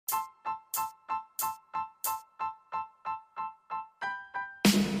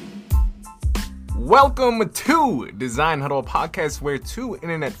Welcome to Design Huddle, podcast where two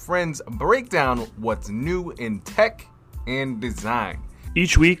internet friends break down what's new in tech and design.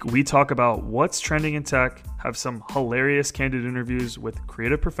 Each week, we talk about what's trending in tech, have some hilarious candid interviews with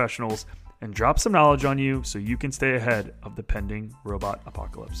creative professionals, and drop some knowledge on you so you can stay ahead of the pending robot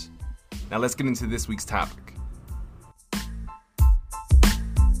apocalypse. Now let's get into this week's topic.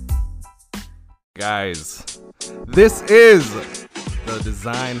 Guys, this is the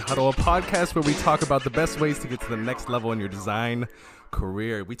Design Huddle, a podcast where we talk about the best ways to get to the next level in your design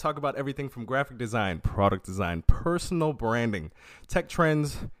career. We talk about everything from graphic design, product design, personal branding, tech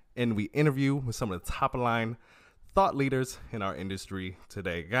trends, and we interview with some of the top line thought leaders in our industry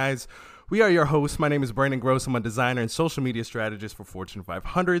today. Guys, we are your hosts. My name is Brandon Gross. I'm a designer and social media strategist for Fortune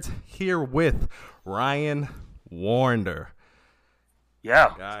 500s, here with Ryan Warner.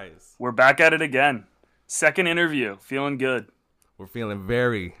 Yeah, guys, we're back at it again. Second interview, feeling good. We're feeling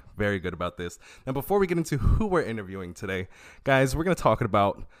very, very good about this. Now, before we get into who we're interviewing today, guys, we're going to talk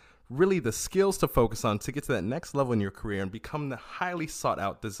about really the skills to focus on to get to that next level in your career and become the highly sought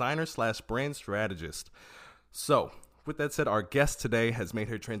out designer/brand strategist. So, with that said, our guest today has made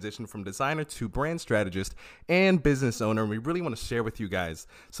her transition from designer to brand strategist and business owner. And we really want to share with you guys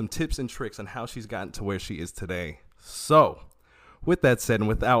some tips and tricks on how she's gotten to where she is today. So, with that said, and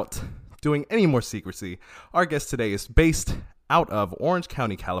without doing any more secrecy, our guest today is based out of Orange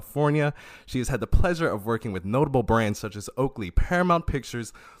County, California. She has had the pleasure of working with notable brands such as Oakley, Paramount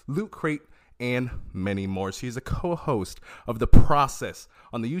Pictures, Loot Crate, and many more. She is a co-host of The Process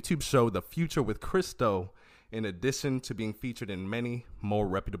on the YouTube show The Future with Chris Do, in addition to being featured in many more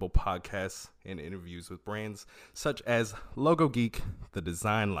reputable podcasts and interviews with brands such as Logo Geek, The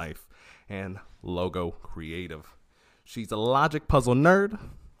Design Life, and Logo Creative. She's a logic puzzle nerd,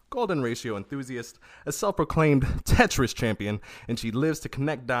 golden ratio enthusiast, a self-proclaimed Tetris champion, and she lives to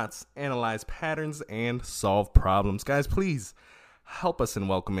connect dots, analyze patterns, and solve problems. Guys, please help us in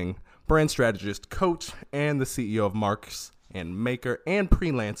welcoming brand strategist, coach, and the CEO of Marks and Maker and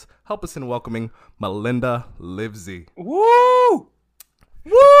Prelance. Help us in welcoming Melinda Livesey. Woo!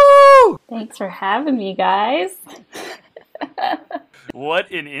 Woo! Thanks for having me, guys. What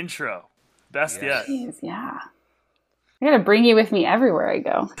an intro. Best yet. Jeez, yeah. I gotta bring you with me everywhere I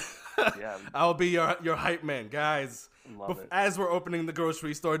go. Yeah, I'll be your hype man, guys. Love it. As we're opening the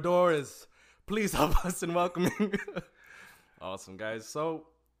grocery store doors, please help us in welcoming. Awesome, guys. So,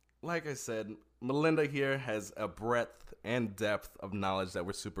 like I said, Melinda here has a breadth and depth of knowledge that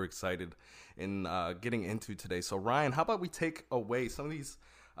we're super excited in getting into today. So, Ryan, how about we take away some of these,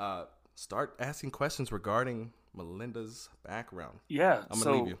 start asking questions regarding Melinda's background. Yeah, I'm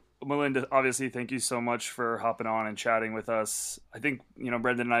going to leave you. Melinda, obviously, thank you so much for hopping on and chatting with us. I think,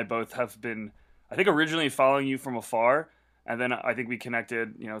 Brendan and I both have been, originally following you from afar. And then I think we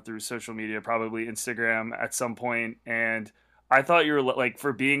connected, through social media, probably Instagram at some point. And I thought you were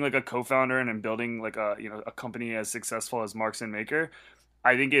for being a co-founder and building a company as successful as Marks and Maker.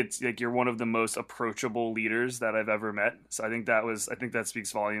 I think it's you're one of the most approachable leaders that I've ever met. So I think that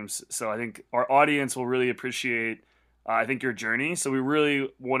speaks volumes. So I think our audience will really appreciate your journey. So we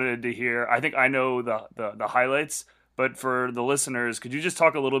really wanted to hear, I know the highlights, but for the listeners, could you just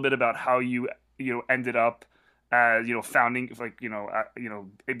talk a little bit about how you ended up as, founding,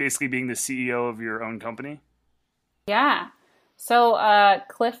 basically being the CEO of your own company? Yeah. So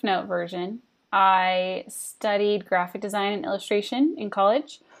Cliff Note version, I studied graphic design and illustration in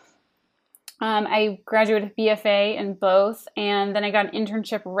college. I graduated with BFA in both, and then I got an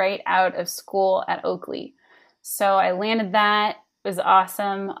internship right out of school at Oakley. So I landed that. It was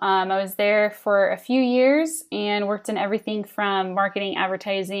awesome. I was there for a few years and worked in everything from marketing,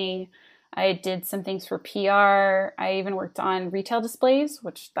 advertising. I did some things for PR. I even worked on retail displays,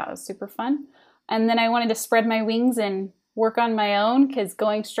 which that was super fun. And then I wanted to spread my wings and work on my own, because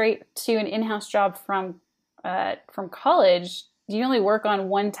going straight to an in-house job from college, you only work on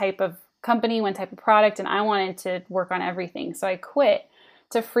one type of company, one type of product, and I wanted to work on everything. So I quit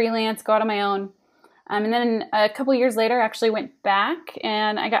to freelance, go out on my own. And then a couple years later, I actually went back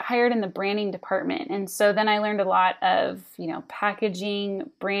and I got hired in the branding department. And so then I learned a lot of, packaging,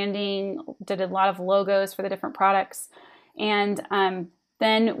 branding, did a lot of logos for the different products. And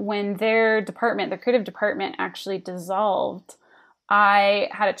then when their creative department actually dissolved, I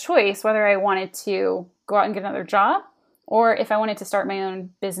had a choice whether I wanted to go out and get another job or if I wanted to start my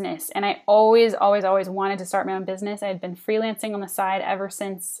own business. And I always wanted to start my own business. I had been freelancing on the side ever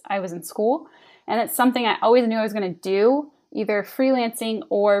since I was in school. And it's something I always knew I was going to do, either freelancing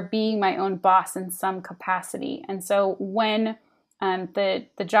or being my own boss in some capacity. And so when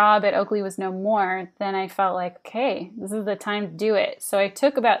the job at Oakley was no more, then I felt like, okay, this is the time to do it. So I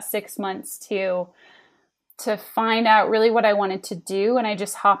took about 6 months to find out really what I wanted to do. And I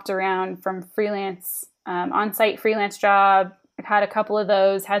just hopped around from freelance, on-site freelance job. I've had a couple of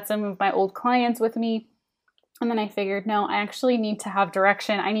those, had some of my old clients with me. And then I figured, no, I actually need to have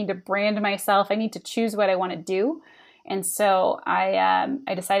direction. I need to brand myself. I need to choose what I want to do. And so I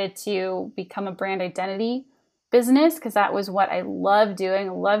decided to become a brand identity business because that was what I love doing.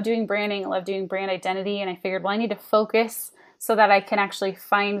 I love doing branding. I love doing brand identity. And I figured, well, I need to focus so that I can actually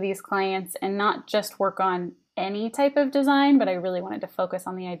find these clients and not just work on any type of design, but I really wanted to focus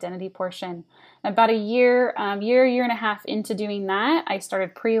on the identity portion. About a year and a half into doing that, I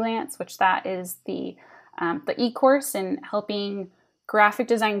started Prelance, which that is the e-course in helping graphic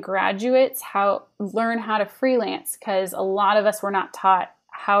design graduates learn how to freelance, because a lot of us were not taught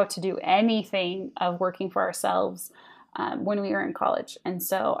how to do anything of working for ourselves when we were in college. And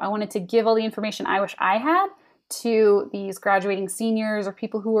so I wanted to give all the information I wish I had to these graduating seniors or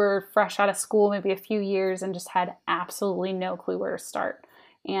people who were fresh out of school, maybe a few years, and just had absolutely no clue where to start.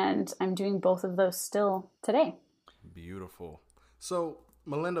 And I'm doing both of those still today. Beautiful. So,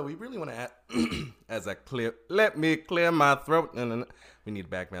 Melinda, we really want to add, as I let me clear my throat. And we need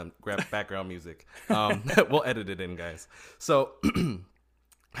background music. We'll edit it in, guys. So,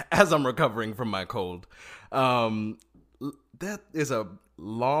 as I'm recovering from my cold, that is a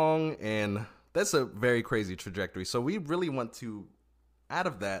long and that's a very crazy trajectory. So we really want to, out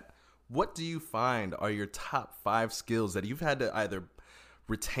of that, what do you find are your top 5 skills that you've had to either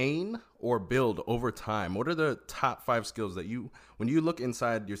retain or build over time? What are the top 5 skills that when you look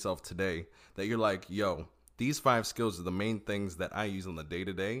inside yourself today, that you're like, yo, these 5 skills are the main things that I use on the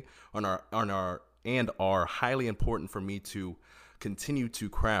day-to-day and are highly important for me to continue to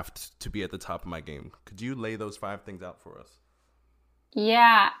craft to be at the top of my game? Could you lay those 5 things out for us?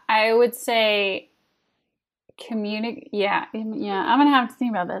 Yeah, I would say Yeah, I'm gonna have to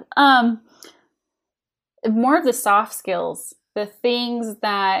think about this. More of the soft skills, the things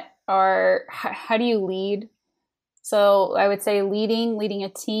that are how do you lead? So I would say leading a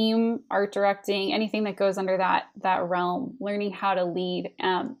team, art directing, anything that goes under that realm, learning how to lead.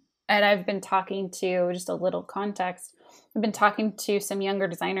 And I've been talking to, just a little context, I've been talking to some younger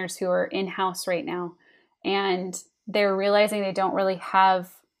designers who are in-house right now, and they're realizing they don't really have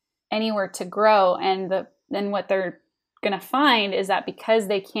anywhere to grow. And then what they're going to find is that because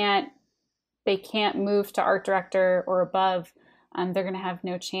they can't move to art director or above, they're going to have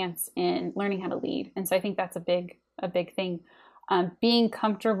no chance in learning how to lead. And so I think that's a big thing. Being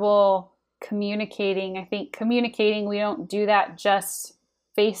comfortable communicating. I think communicating, we don't do that just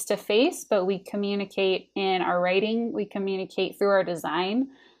face to face, but we communicate in our writing, we communicate through our design.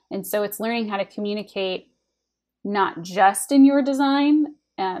 And so it's learning how to communicate not just in your design.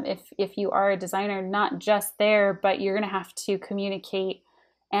 If you are a designer, not just there, but you're going to have to communicate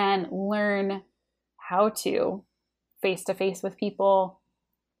and learn how to face with people,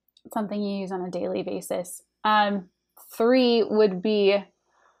 something you use on a daily basis. 3 would be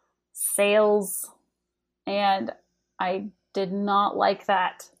sales. And I did not like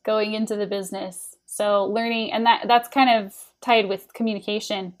that going into the business. So learning, and that's kind of tied with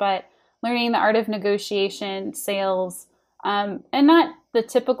communication, but learning the art of negotiation, sales, and not the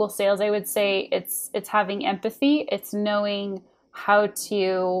typical sales. I would say it's having empathy. It's knowing how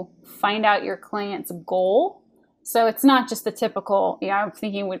to find out your client's goal. So it's not just the typical, I'm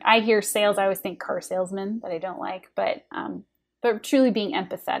thinking when I hear sales, I always think car salesman, that I don't like, but truly being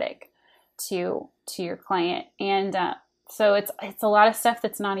empathetic to your client. And so it's a lot of stuff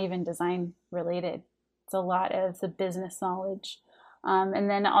that's not even design related. It's a lot of the business knowledge. And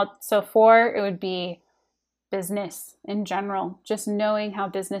then so 4, it would be business in general, just knowing how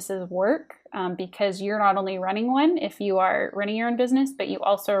businesses work, because you're not only running one if you are running your own business, but you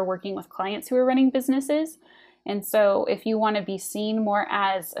also are working with clients who are running businesses. And so if you want to be seen more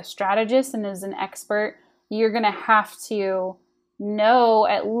as a strategist and as an expert, you're going to have to know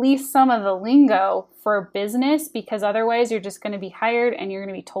at least some of the lingo for business, because otherwise you're just going to be hired and you're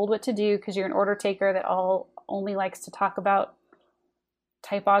going to be told what to do because you're an order taker that only likes to talk about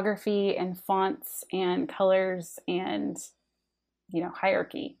typography and fonts and colors and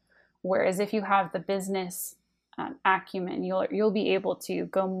hierarchy. Whereas if you have the business acumen, you'll be able to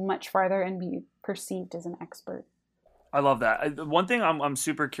go much farther and be perceived as an expert. I love that. One thing I'm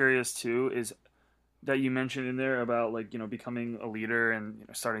super curious too is that you mentioned in there about becoming a leader and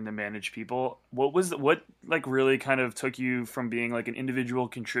starting to manage people. What really kind of took you from being like an individual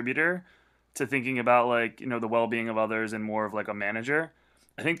contributor to thinking about the well-being of others and more of like a manager?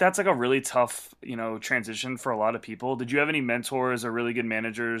 I think that's like a really tough, transition for a lot of people. Did you have any mentors or really good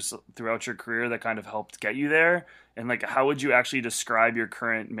managers throughout your career that kind of helped get you there? And like, how would you actually describe your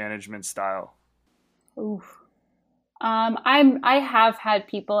current management style? Oof. I have had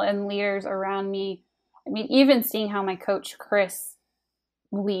people and leaders around me. I mean, even seeing how my coach Chris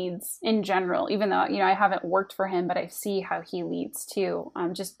leads in general, even though, I haven't worked for him, but I see how he leads too.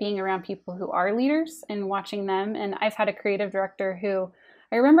 Just being around people who are leaders and watching them. And I've had a creative director who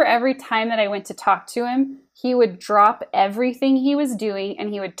I remember every time that I went to talk to him, he would drop everything he was doing and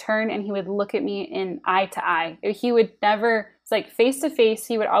he would turn and he would look at me in eye to eye. He would never, it's like face to face,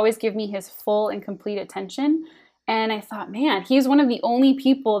 he would always give me his full and complete attention. And I thought, man, he's one of the only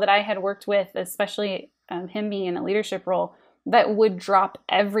people that I had worked with, especially him being in a leadership role, that would drop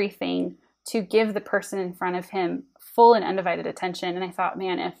everything to give the person in front of him full and undivided attention. And I thought,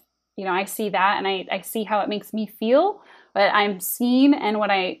 man, if, I see that and I see how it makes me feel, but I'm seen and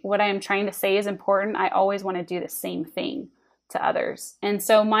what I am trying to say is important, I always want to do the same thing to others. And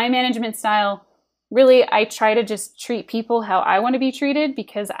so my management style, really, I try to just treat people how I want to be treated,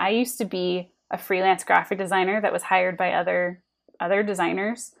 because I used to be a freelance graphic designer that was hired by other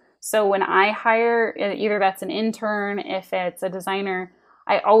designers. So when I hire, either that's an intern, if it's a designer,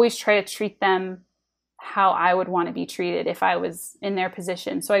 I always try to treat them how I would want to be treated if I was in their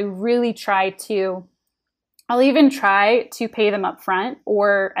position. So I really I'll even try to pay them up front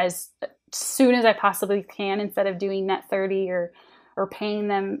or as soon as I possibly can, instead of doing net 30 or paying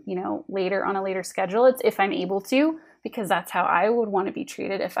them, later on a later schedule. It's if I'm able to, because that's how I would want to be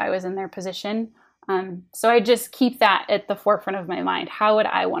treated if I was in their position. So I just keep that at the forefront of my mind. How would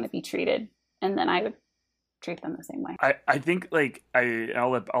I want to be treated? And then I would treat them the same way. I think I'll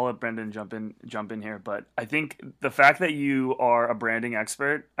let Brendan jump in here, but I think the fact that you are a branding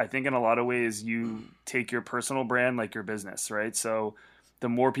expert, I think in a lot of ways you take your personal brand like your business, right? So the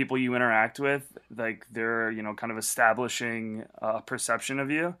more people you interact with, like they're, kind of establishing a perception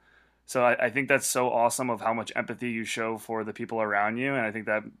of you. So I think that's so awesome of how much empathy you show for the people around you. And I think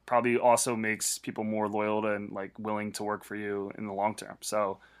that probably also makes people more loyal and like willing to work for you in the long term.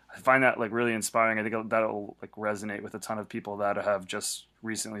 So I find that like really inspiring. I think that'll like resonate with a ton of people that have just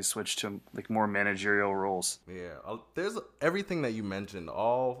recently switched to like more managerial roles. Yeah, there's everything that you mentioned,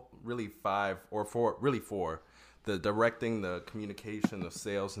 all really four, the directing, the communication, the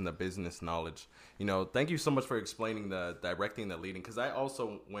sales, and the business knowledge. Thank you so much for explaining the directing, the leading, because I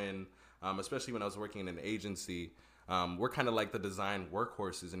also, especially when I was working in an agency, we're kind of like the design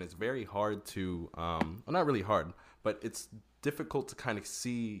workhorses, and it's very hard to, well, not really hard, but it's difficult to kind of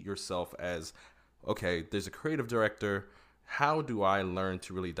see yourself as, okay, there's a creative director. How do I learn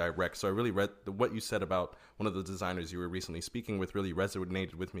to really direct? So I really read what you said about one of the designers you were recently speaking with really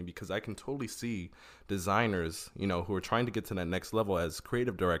resonated with me, because I can totally see designers, who are trying to get to that next level as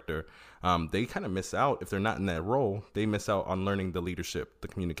creative director. They kind of miss out if they're not in that role. They miss out on learning the leadership, the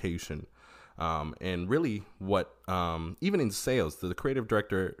communication, and really what, even in sales, the creative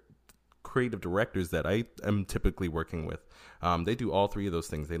directors that I am typically working with, they do all three of those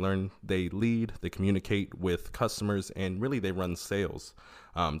things. They learn, they lead, they communicate with customers, and really they run sales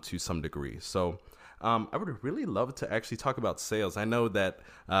to some degree. So I would really love to actually talk about sales. I know that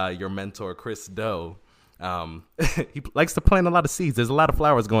your mentor, Chris Do, he likes to plant a lot of seeds. There's a lot of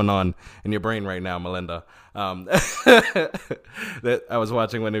flowers going on in your brain right now, Melinda. That I was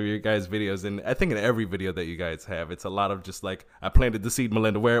watching one of your guys' videos, and I think in every video that you guys have, it's a lot of just like, I planted the seed,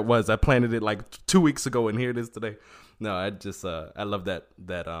 Melinda, where it was. I planted it like 2 weeks ago, and here it is today. No, I just I love that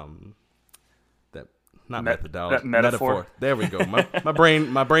not methodology, that metaphor. There we go. My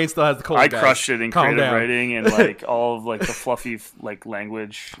brain still has the cold. I crushed it in creative writing and like all of like the fluffy like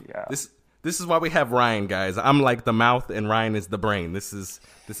language. Yeah. This is why we have Ryan, guys. I'm like the mouth and Ryan is the brain. This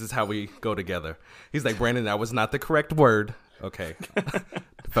is how we go together. He's like, Brandon, that was not the correct word. Okay.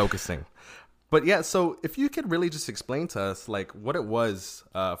 Focusing. But yeah, so if you could really just explain to us like what it was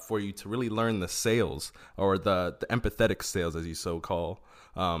for you to really learn the sales, or the empathetic sales as you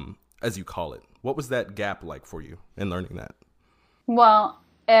call it. What was that gap like for you in learning that? Well,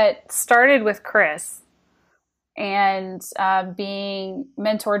 it started with Chris and being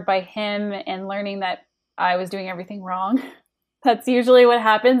mentored by him and learning that I was doing everything wrong. That's usually what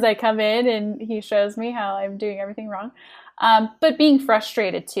happens. I come in and he shows me how I'm doing everything wrong. But being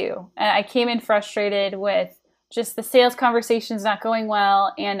frustrated too. I came in frustrated with just the sales conversations not going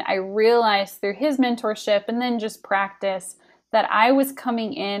well. And I realized through his mentorship and then just practice that I was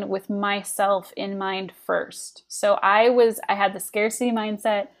coming in with myself in mind first. So I had the scarcity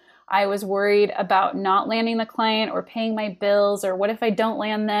mindset. I was worried about not landing the client or paying my bills, or what if I don't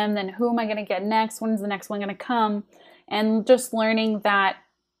land them, then who am I going to get next? When's the next one going to come? And just learning that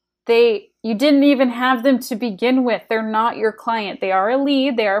you didn't even have them to begin with. They're not your client. They are a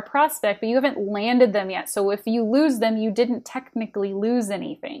lead, they are a prospect, but you haven't landed them yet. So if you lose them, you didn't technically lose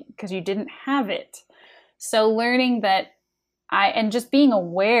anything because you didn't have it. So learning that and just being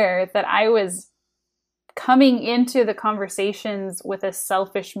aware that I was coming into the conversations with a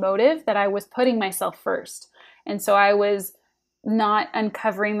selfish motive, that I was putting myself first. And so I was not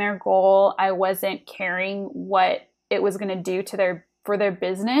uncovering their goal. I wasn't caring what it was going to do to for their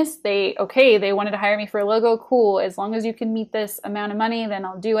business. They wanted to hire me for a logo. Cool. As long as you can meet this amount of money, then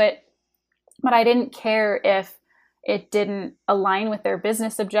I'll do it. But I didn't care if it didn't align with their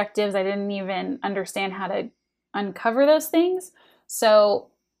business objectives. I didn't even understand how to uncover those things. So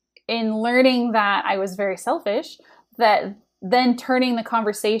in learning that I was very selfish, that then turning the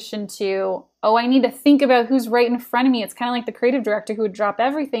conversation to, I need to think about who's right in front of me. It's kind of like the creative director who would drop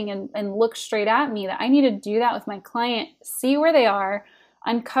everything and look straight at me, that I need to do that with my client, see where they are,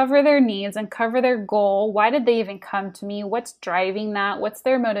 uncover their needs, uncover their goal. Why did they even come to me? What's driving that? What's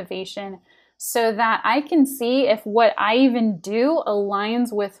their motivation? So that I can see if what I even do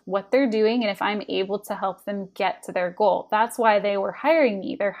aligns with what they're doing and if I'm able to help them get to their goal. That's why they were hiring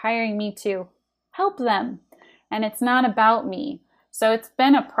me. They're hiring me to help them. And it's not about me. So it's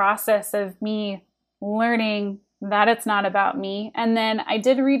been a process of me learning that it's not about me. And then I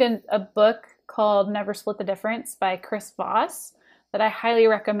did read a book called Never Split the Difference by Chris Voss that I highly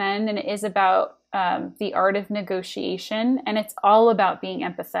recommend. And it is about the art of negotiation. And it's all about being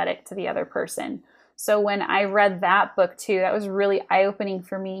empathetic to the other person. So when I read that book too, that was really eye-opening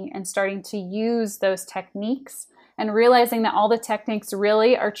for me, and starting to use those techniques and realizing that all the techniques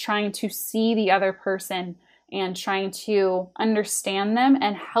really are trying to see the other person and trying to understand them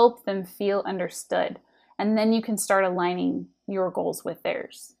and help them feel understood. And then you can start aligning your goals with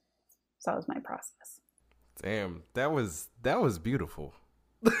theirs. So that was my process. Damn, that was beautiful.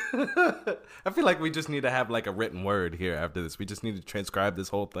 I feel like we just need to have like a written word here after this. We just need to transcribe this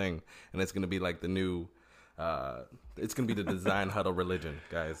whole thing, and it's going to be like the new, it's going to be the Design Huddle religion,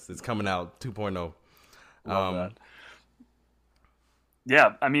 guys. It's coming out 2.0. Love that.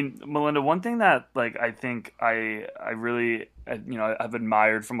 Yeah, I mean, Melinda, one thing that like I think I really I've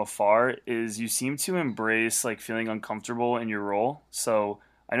admired from afar is you seem to embrace like feeling uncomfortable in your role. So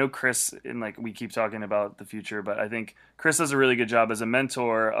I know Chris, and like we keep talking about the future, but I think Chris does a really good job as a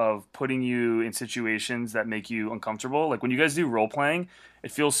mentor of putting you in situations that make you uncomfortable. Like when you guys do role playing,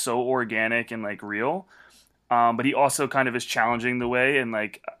 it feels so organic and like real. But he also kind of is challenging the way, and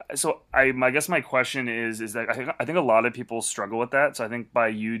like, so I guess my question is that I think a lot of people struggle with that. So I think by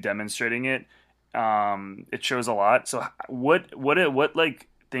you demonstrating it, it shows a lot. So what like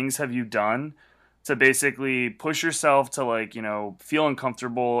things have you done to basically push yourself to like, feel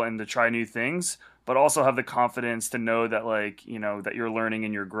uncomfortable and to try new things, but also have the confidence to know that like, that you're learning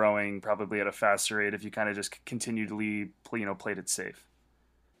and you're growing probably at a faster rate if you kind of just continually, played it safe?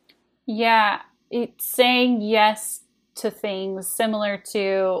 Yeah. It's saying yes to things similar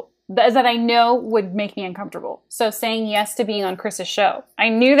to that I know would make me uncomfortable. So saying yes to being on Chris's show. I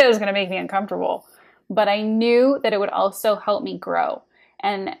knew that it was going to make me uncomfortable, but I knew that it would also help me grow.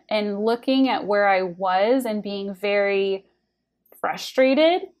 And looking at where I was and being very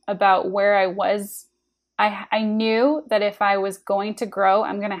frustrated about where I was, I knew that if I was going to grow,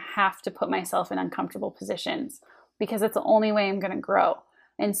 I'm going to have to put myself in uncomfortable positions because it's the only way I'm going to grow.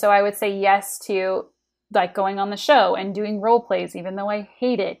 And so I would say yes to like going on the show and doing role plays, even though I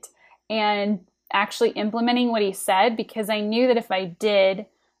hate it, and actually implementing what he said, because I knew that if I did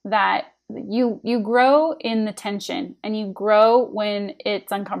that, you grow in the tension and you grow when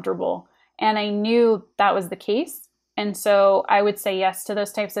it's uncomfortable. And I knew that was the case. And so I would say yes to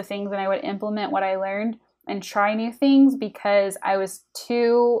those types of things, and I would implement what I learned and try new things because I was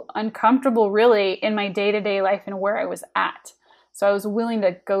too uncomfortable really in my day-to-day life and where I was at. So I was willing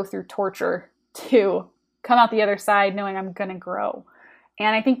to go through torture to come out the other side knowing I'm going to grow.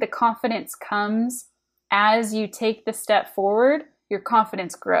 And I think the confidence comes as you take the step forward, your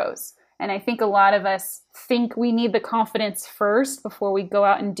confidence grows. And I think a lot of us think we need the confidence first before we go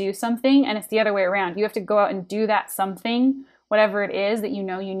out and do something. And it's the other way around. You have to go out and do that something, whatever it is that you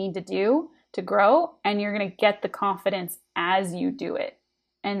know you need to do to grow. And you're going to get the confidence as you do it.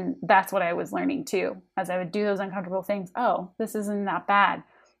 And that's what I was learning too. As I would do those uncomfortable things, this isn't that bad.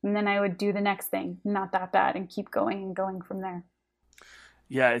 And then I would do the next thing, not that bad, and keep going and going from there.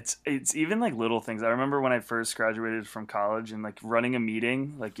 Yeah, it's even like little things. I remember when I first graduated from college and like running a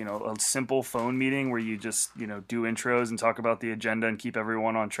meeting, like, a simple phone meeting where you just, do intros and talk about the agenda and keep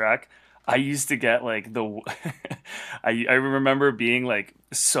everyone on track. I used to get like I remember being like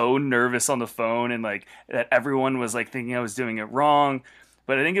so nervous on the phone and like that everyone was like thinking I was doing it wrong.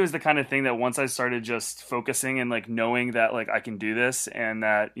 But I think it was the kind of thing that once I started just focusing and like knowing that like I can do this and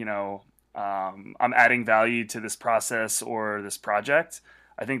that, I'm adding value to this process or this project,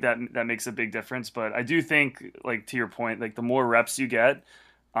 I think that makes a big difference. But I do think, like, to your point, like the more reps you get,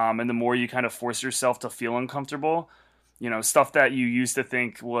 and the more you kind of force yourself to feel uncomfortable, stuff that you used to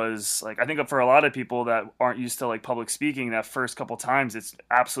think was like, I think for a lot of people that aren't used to like public speaking, that first couple times, it's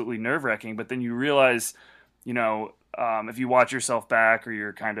absolutely nerve wracking. But then you realize, if you watch yourself back or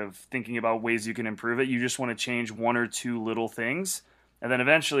you're kind of thinking about ways you can improve it, you just want to change one or two little things. And then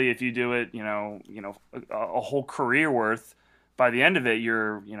eventually, if you do it, a whole career worth, by the end of it,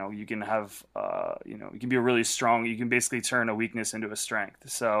 you can have, you can be a really strong, you can basically turn a weakness into a strength.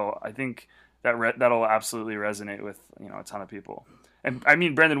 So I think that'll absolutely resonate with, a ton of people. And I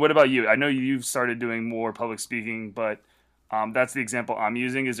mean, Brendan, what about you? I know you've started doing more public speaking, but that's the example I'm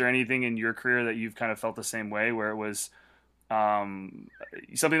using. Is there anything in your career that you've kind of felt the same way, where it was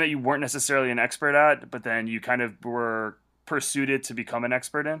something that you weren't necessarily an expert at, but then you kind of pursued it to become an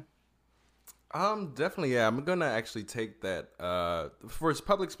expert in? Definitely, yeah. I'm gonna actually take that. For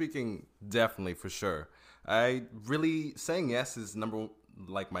public speaking, definitely, for sure. Saying yes is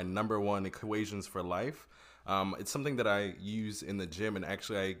my number one equations for life. It's something that I use in the gym, and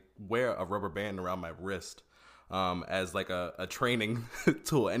actually I wear a rubber band around my wrist as like a training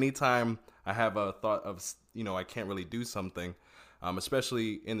tool. Anytime I have a thought of, I can't really do something,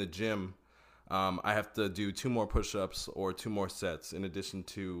 especially in the gym, I have to do 2 more push-ups or 2 more sets, in addition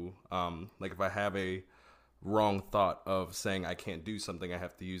to, like, if I have a wrong thought of saying I can't do something, I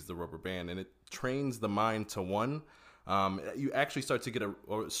have to use the rubber band. And it trains the mind to you actually start to get a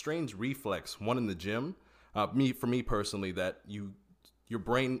strange reflex, one in the gym, for me personally, that your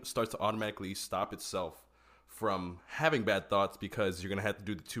brain starts to automatically stop itself from having bad thoughts, because you're going to have to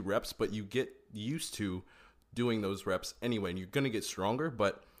do the 2 reps, but you get used to doing those reps anyway, and you're going to get stronger.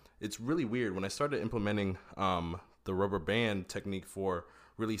 But it's really weird. When I started implementing the rubber band technique for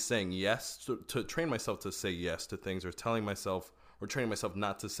really saying yes, to train myself to say yes to things, or training myself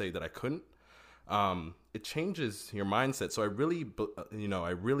not to say that I couldn't, it changes your mindset. So I really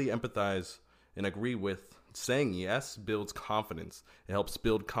empathize and agree with saying yes builds confidence. It helps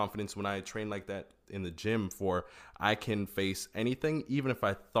build confidence when I train like that in the gym, for I can face anything, even if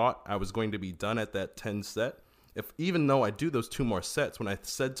I thought I was going to be done at that 10 set. Even though I do those 2 more sets, when I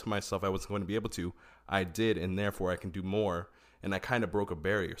said to myself I wasn't going to be able to, I did, and therefore I can do more, and I kind of broke a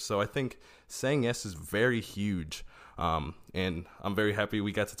barrier. So I think saying yes is very huge, and I'm very happy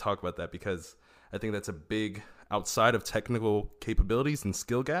we got to talk about that, because I think that's a big, outside of technical capabilities and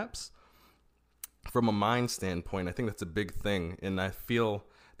skill gaps, from a mind standpoint, I think that's a big thing. And I feel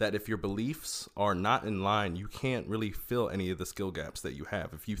that if your beliefs are not in line, you can't really fill any of the skill gaps that you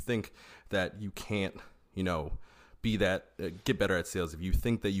have. If you think that you can't, get better at sales, if you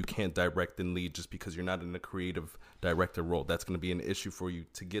think that you can't direct and lead just because you're not in a creative director role, that's going to be an issue for you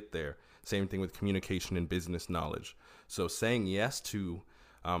to get there. Same thing with communication and business knowledge. So saying yes to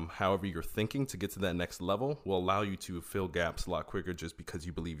however you're thinking to get to that next level will allow you to fill gaps a lot quicker, just because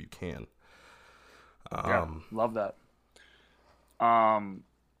you believe you can. Love that.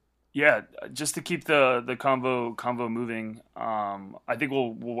 Just to keep the convo moving, I think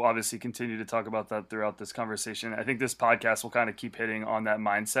we'll obviously continue to talk about that throughout this conversation. I think this podcast will kind of keep hitting on that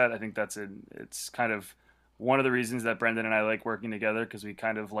mindset. I think it's kind of one of the reasons that Brendan and I like working together, because we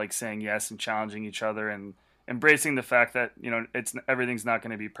kind of like saying yes and challenging each other and embracing the fact that, everything's not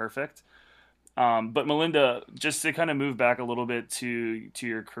going to be perfect. But Melinda, just to kind of move back a little bit to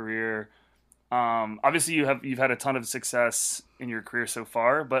your career, obviously you've had a ton of success in your career so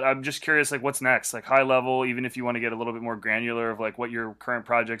far, but I'm just curious, like, what's next? Like, high level, even if you want to get a little bit more granular of like what your current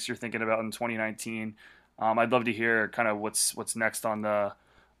projects you're thinking about in 2019. I'd love to hear kind of what's next on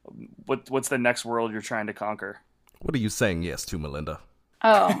what's the next world you're trying to conquer. What are you saying yes to, Melinda?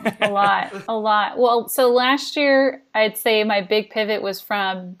 Oh, a lot. Well, so last year, I'd say my big pivot was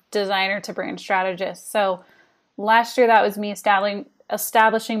from designer to brand strategist. So last year, that was me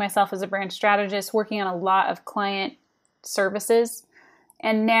establishing myself as a brand strategist, working on a lot of client services.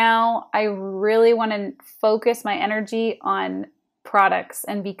 And now I really want to focus my energy on products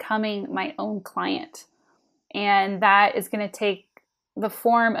and becoming my own client. And that is going to take the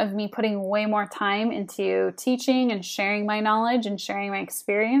form of me putting way more time into teaching and sharing my knowledge and sharing my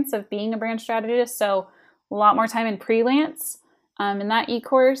experience of being a brand strategist. So a lot more time in freelance in that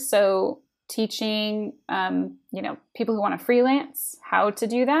e-course. So teaching, people who want to freelance how to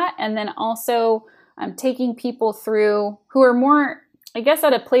do that. And then also taking people through who are more, I guess,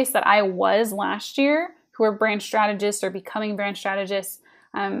 at a place that I was last year, who are brand strategists or becoming brand strategists.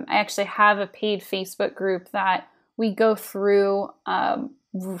 I actually have a paid Facebook group that we go through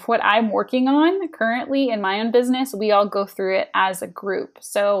what I'm working on currently in my own business, we all go through it as a group.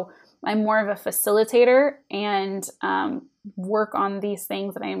 So I'm more of a facilitator and work on these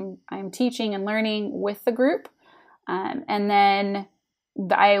things that I'm teaching and learning with the group. And then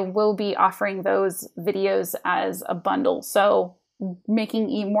I will be offering those videos as a bundle. So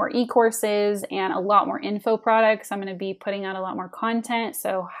making more e-courses and a lot more info products. I'm going to be putting out a lot more content.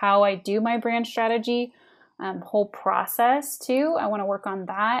 So how I do my brand strategy, whole process too. I want to work on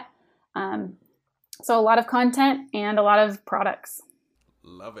that. So a lot of content and a lot of products.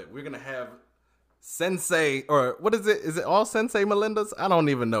 Love it. We're going to have Sensei, or what is it? Is it all Sensei Melinda's? I don't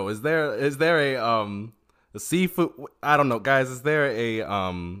even know. Is there a seafood? I don't know, guys. Is there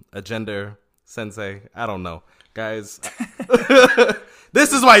a gender Sensei? I don't know, guys.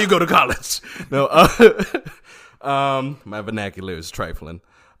 This is why you go to college. No, my vernacular is trifling.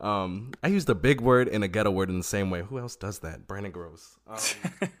 I used a big word and a ghetto word in the same way. Who else does that? Brandon Gross.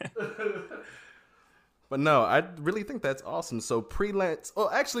 But no, I really think that's awesome. So Prelance. Oh,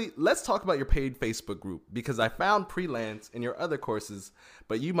 actually, let's talk about your paid Facebook group, because I found Prelance in your other courses,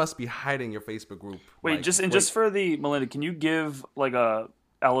 but you must be hiding your Facebook group. Wait, just for the Melinda, can you give like a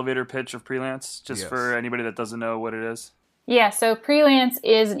elevator pitch of Prelance, just for anybody that doesn't know what it is? Yeah, so Prelance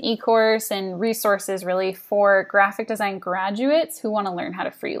is an e-course and resources really for graphic design graduates who want to learn how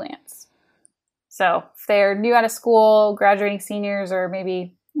to freelance. So if they're new out of school, graduating seniors, or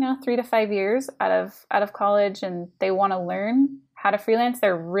maybe 3 to 5 years out of college, and they want to learn how to freelance,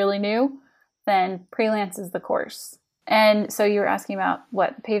 they're really new, then Prelance is the course. And so you were asking about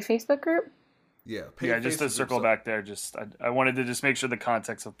what, paid Facebook group? Yeah, just to circle back there, I wanted to just make sure the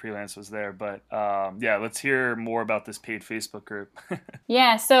context of Prelance was there, but let's hear more about this paid Facebook group.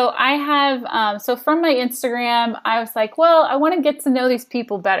 Yeah, so I have, so from my Instagram, I was like, well, I want to get to know these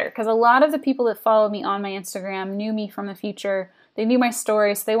people better, because a lot of the people that follow me on my Instagram knew me from the future. They knew my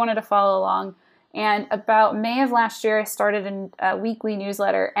story, so they wanted to follow along. And about May of last year, I started a weekly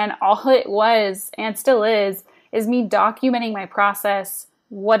newsletter, and all it was, and still is me documenting my process.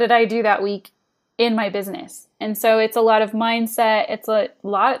 What did I do that week in my business? And so it's a lot of mindset. It's a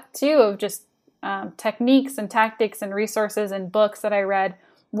lot, too, of just techniques and tactics and resources and books that I read,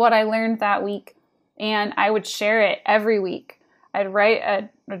 what I learned that week, and I would share it every week. I'd write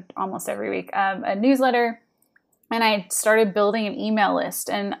almost every week a newsletter. And I started building an email list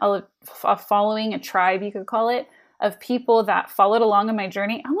and following a tribe, you could call it, of people that followed along on my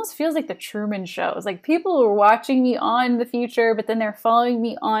journey. It almost feels like the Truman Show. It's like people who are watching me on The Future, but then they're following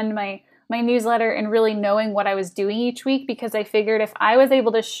me on my newsletter and really knowing what I was doing each week, because I figured if I was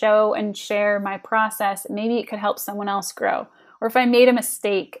able to show and share my process, maybe it could help someone else grow. Or if I made a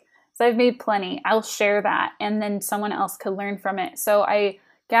mistake, so I've made plenty, I'll share that, and then someone else could learn from it. So I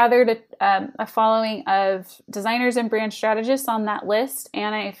gathered a following of designers and brand strategists on that list,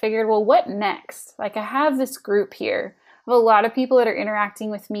 and I figured, well, what next? Like, I have this group here. I have a lot of people that are interacting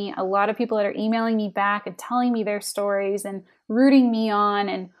with me, a lot of people that are emailing me back and telling me their stories and rooting me on,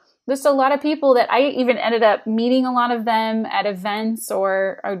 and just a lot of people that I even ended up meeting a lot of them at events,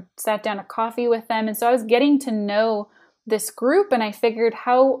 or I sat down to coffee with them. And so I was getting to know this group, and I figured,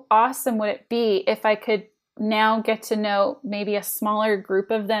 how awesome would it be if I could now get to know maybe a smaller group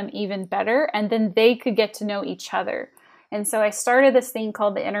of them even better, and then they could get to know each other. And so I started this thing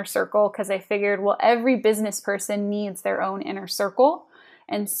called the Inner Circle, because I figured, well, every business person needs their own inner circle.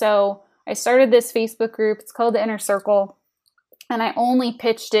 And so I started this Facebook group. It's called the Inner Circle. And I only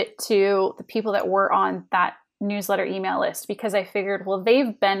pitched it to the people that were on that newsletter email list, because I figured, well,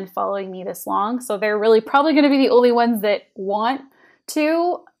 they've been following me this long, so they're really probably going to be the only ones that want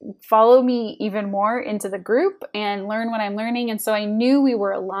to follow me even more into the group and learn what I'm learning. And so I knew we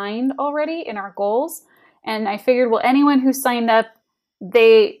were aligned already in our goals. And I figured, well, anyone who signed up,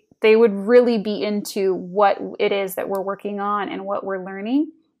 they would really be into what it is that we're working on and what we're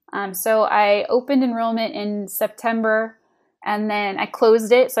learning. So I opened enrollment in September, and then I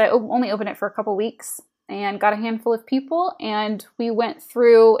closed it. So I only opened it for a couple weeks and got a handful of people. And we went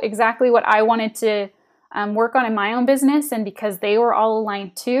through exactly what I wanted to work on in my own business. And because they were all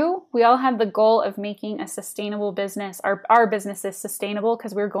aligned too, we all had the goal of making a sustainable business. Our business is sustainable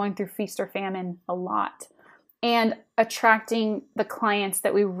because we're going through feast or famine a lot, and attracting the clients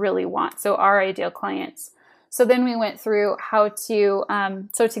that we really want. So our ideal clients. So then we went through how to,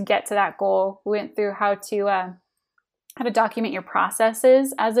 so to get to that goal, we went through how to document your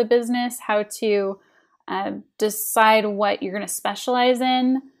processes as a business, how to decide what you're going to specialize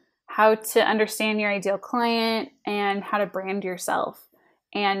in, how to understand your ideal client, and how to brand yourself,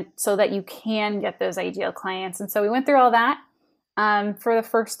 and so that you can get those ideal clients. And so we went through all that for the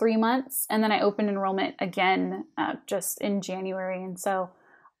first 3 months, and then I opened enrollment again just in January. And so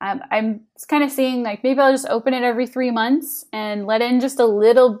I'm kind of seeing like maybe I'll just open it every 3 months and let in just a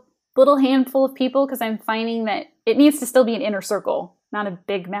little handful of people, because I'm finding that it needs to still be an inner circle, not a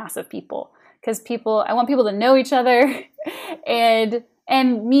big mass of people. Because I want people to know each other and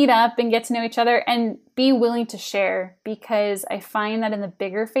meet up and get to know each other and be willing to share, because I find that in the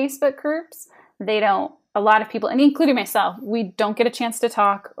bigger Facebook groups, a lot of people, and including myself, we don't get a chance to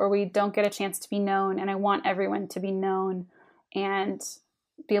talk, or we don't get a chance to be known. And I want everyone to be known and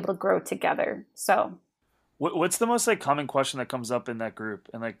be able to grow together. So what's the most like common question that comes up in that group,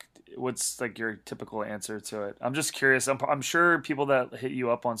 and like what's like your typical answer to it? I'm just curious. I'm sure people that hit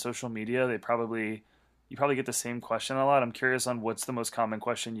you up on social media, you probably get the same question a lot. I'm curious on what's the most common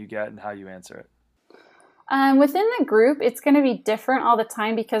question you get and how you answer it. Within the group, it's going to be different all the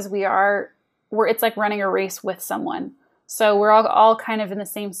time, because it's like running a race with someone. So we're all kind of in the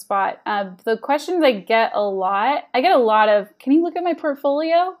same spot. The questions I get a lot of, can you look at my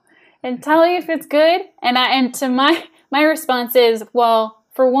portfolio and tell me if it's good? And to my response is, well,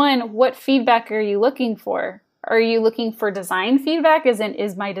 for one, what feedback are you looking for? Are you looking for design feedback? As in,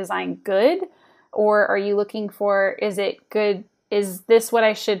 is my design good? Or are you looking for, is it good? Is this what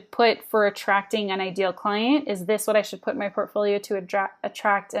I should put for attracting an ideal client? Is this what I should put in my portfolio to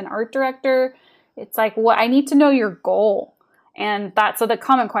attract an art director? It's like, what I need to know your goal. And so the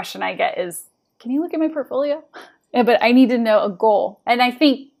common question I get is, can you look at my portfolio? Yeah, but I need to know a goal. And I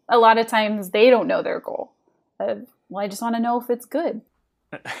think a lot of times they don't know their goal. Well, I just want to know if it's good.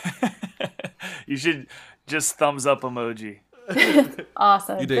 You should just thumbs up emoji.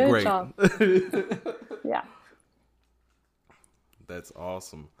 Awesome. You did great. Job. Yeah. That's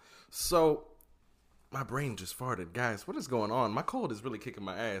awesome. So my brain just farted. Guys, what is going on? My cold is really kicking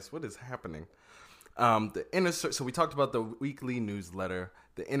my ass. What is happening? So we talked about the weekly newsletter,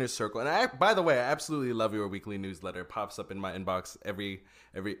 the Inner Circle. And by the way, I absolutely love your weekly newsletter. It pops up in my inbox every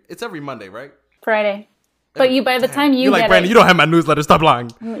Monday, right? Friday. But by the time you You're like, Brandon, you don't have my newsletter. Stop lying.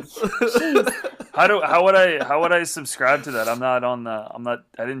 Jeez. How would I subscribe to that?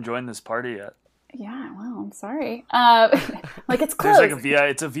 I didn't join this party yet. Yeah, well, I'm sorry. Like, it's closed. There's like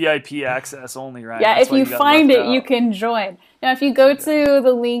it's a VIP access only, right? Yeah, That's if you find it, you can join. Now, if you go to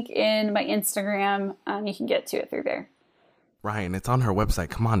the link in my Instagram, you can get to it through there. Ryan, it's on her website.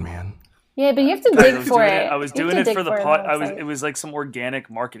 Come on, man. Yeah, but you have to dig for it. I was doing it for the pot. It was like some organic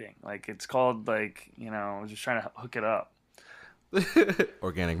marketing. Like, it's called like, I was just trying to hook it up.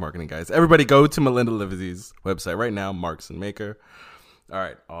 Organic marketing, guys. Everybody go to Melinda Livesey's website right now, Marks and Maker. All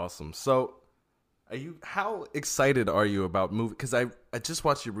right, awesome. So how excited are you about moving? Because I just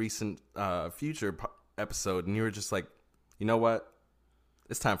watched your recent Future episode, and you were just like, you know what?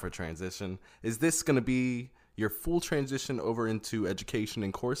 It's time for a transition. Is this going to be your full transition over into education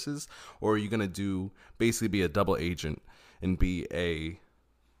and courses, or are you going to basically be a double agent and be a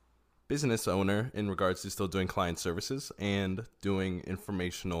business owner in regards to still doing client services and doing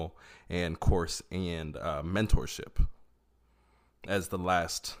informational and course and mentorship? As the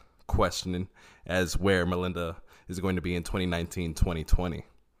last question, as where Melinda is going to be in 2019, 2020.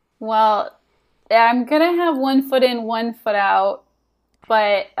 Well, I'm going to have one foot in, one foot out,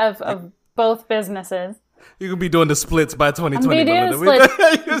 but of both businesses. You could be doing the splits by 2020, Melinda.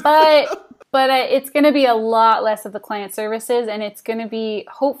 But it's going to be a lot less of the client services, and it's going to be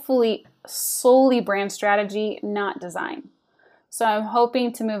hopefully solely brand strategy, not design. So I'm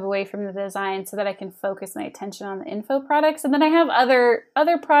hoping to move away from the design so that I can focus my attention on the info products. And then I have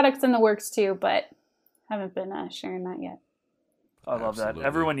other products in the works too, but haven't been sharing that yet. I love that.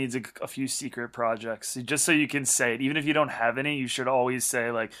 Everyone needs a few secret projects, just so you can say it. Even if you don't have any, you should always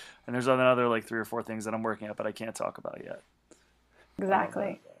say like, and there's another like 3 or 4 things that I'm working at, but I can't talk about yet.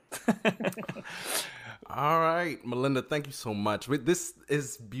 Exactly. All right, Melinda, thank you so much. This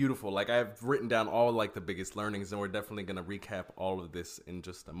is beautiful. Like, I've written down all like the biggest learnings, and we're definitely going to recap all of this in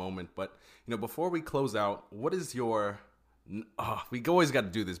just a moment. But, before we close out, what is your, we always got to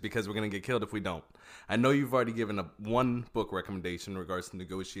do this because we're going to get killed if we don't. I know you've already given one book recommendation in regards to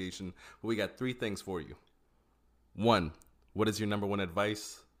negotiation, but we got 3 things for you. 1, what is your number 1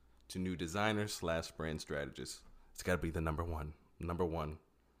 advice to new designers / brand strategists? It's got to be the number one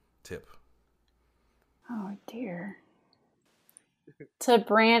tip. Oh, dear. To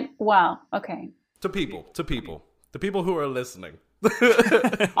brand, wow, okay. To people. The people who are listening. Who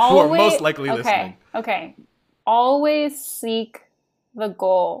are most likely listening. Okay. Always seek the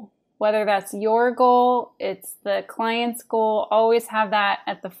goal. Whether that's your goal, it's the client's goal. Always have that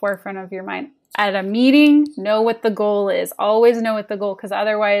at the forefront of your mind. At a meeting, know what the goal is. Always know what the goal, because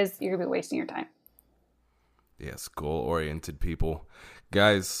otherwise you're going to be wasting your time. Yes, goal-oriented people.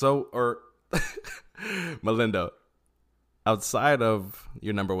 Guys, Melinda, outside of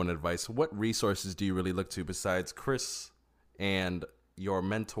your number one advice, what resources do you really look to besides Chris and your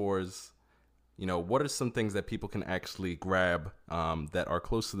mentors? You know, what are some things that people can actually grab that are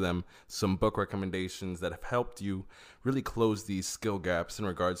close to them? Some book recommendations that have helped you really close these skill gaps in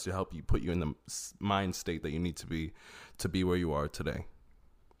regards to help you put you in the mind state that you need to be where you are today.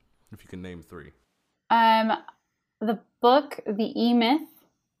 If you can name 3. The book, The E-Myth,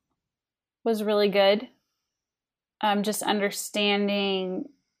 was really good. Just understanding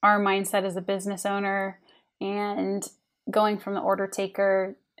our mindset as a business owner and going from the order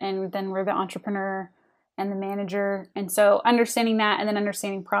taker, and then we're the entrepreneur and the manager. And so understanding that, and then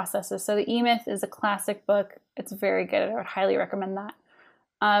understanding processes. So The E-Myth is a classic book. It's very good. I would highly recommend that.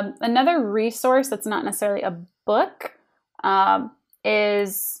 Another resource that's not necessarily a book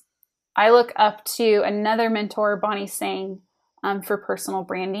is I look up to another mentor, Bonnie Tsang, for personal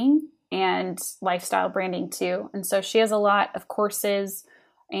branding and lifestyle branding too. And so she has a lot of courses,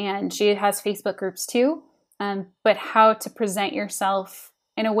 and she has Facebook groups too, but how to present yourself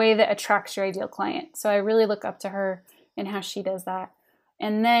in a way that attracts your ideal client. So I really look up to her and how she does that.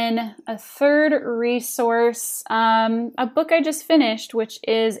 And then a third resource, a book I just finished, which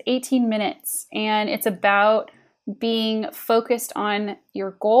is 18 Minutes. And it's about being focused on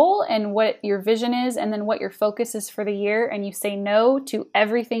your goal and what your vision is, and then what your focus is for the year. And you say no to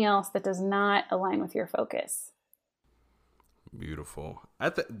everything else that does not align with your focus. Beautiful.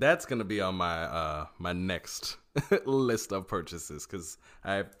 That's going to be on my my next list of purchases, because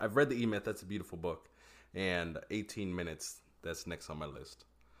I've read The E-Myth. That's a beautiful book. And 18 Minutes, that's next on my list.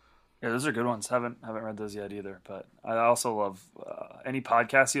 Yeah, those are good ones. Haven't read those yet either. But I also love any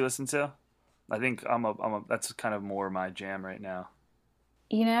podcasts you listen to. I think that's kind of more my jam right now.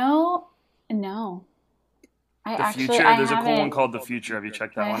 You know, no. The Future. There's a cool one called The Future. Have you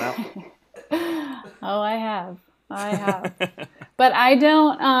checked that one out? Oh, I have. But I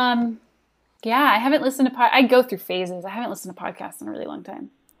don't, I haven't listened to I go through phases. I haven't listened to podcasts in a really long time.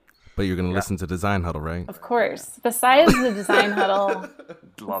 But you're going to listen to Design Huddle, right? Of course. Besides the Design Huddle,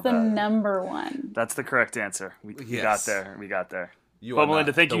 it's the number one. That's the correct answer. We got there. But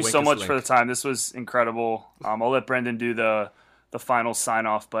Melinda, thank you so much for the time. This was incredible. I'll let Brendan do the final sign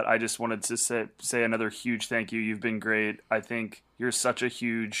off, but I just wanted to say another huge thank you. You've been great. I think you're such a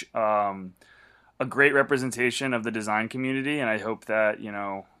huge, a great representation of the design community, and I hope that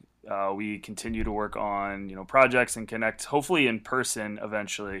we continue to work on projects and connect, hopefully in person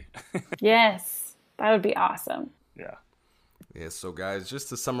eventually. Yes, that would be awesome. Yeah, so guys, just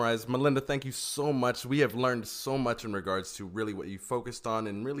to summarize, Melinda, thank you so much. We have learned so much in regards to really what you focused on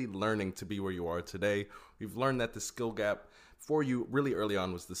and really learning to be where you are today. We've learned that the skill gap for you really early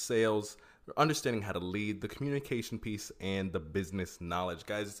on was the sales, understanding how to lead, the communication piece, and the business knowledge.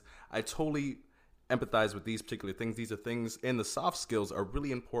 Guys, I totally empathize with these particular things. These are things, and the soft skills are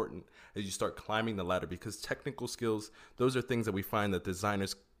really important as you start climbing the ladder, because technical skills, those are things that we find that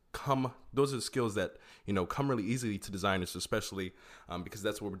designers those are the skills that come really easily to designers, especially because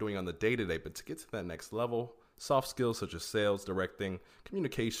that's what we're doing on the day-to-day. But to get to that next level, soft skills such as sales, directing,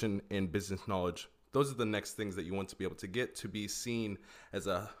 communication, and business knowledge, those are the next things that you want to be able to get to be seen as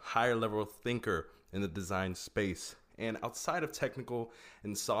a higher level thinker in the design space. And outside of technical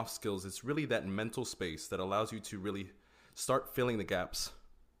and soft skills, it's really that mental space that allows you to really start filling the gaps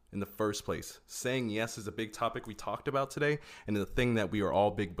in the first place. Saying yes is a big topic we talked about today, and the thing that we are all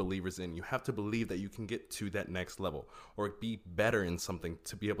big believers in. You have to believe that you can get to that next level or be better in something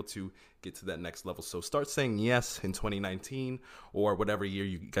to be able to get to that next level. So start saying yes in 2019 or whatever year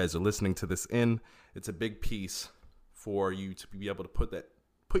you guys are listening to this in. It's a big piece for you to be able to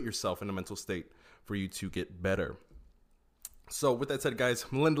put yourself in a mental state for you to get better. So with that said, guys,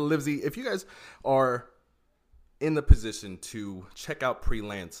 Melinda Livesey, if you guys are in the position to check out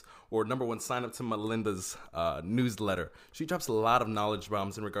Prelance, or number one, sign up to Melinda's newsletter. She drops a lot of knowledge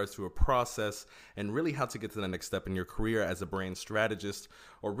bombs in regards to her process and really how to get to the next step in your career as a brand strategist,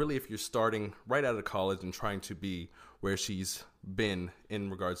 or really if you're starting right out of college and trying to be where she's been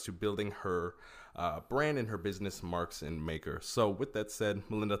in regards to building her brand and her business, Marks and Maker. So with that said,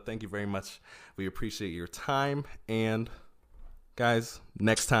 Melinda, thank you very much. We appreciate your time, and guys,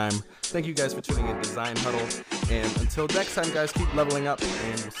 next time, thank you guys for tuning in Design Huddle. And until next time, guys, keep leveling up,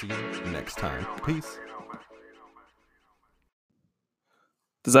 and we'll see you next time. Peace.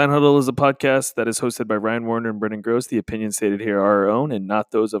 Design Huddle is a podcast that is hosted by Ryan Warner and Brendan Gross. The opinions stated here are our own and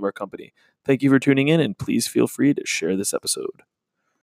not those of our company. Thank you for tuning in, and please feel free to share this episode.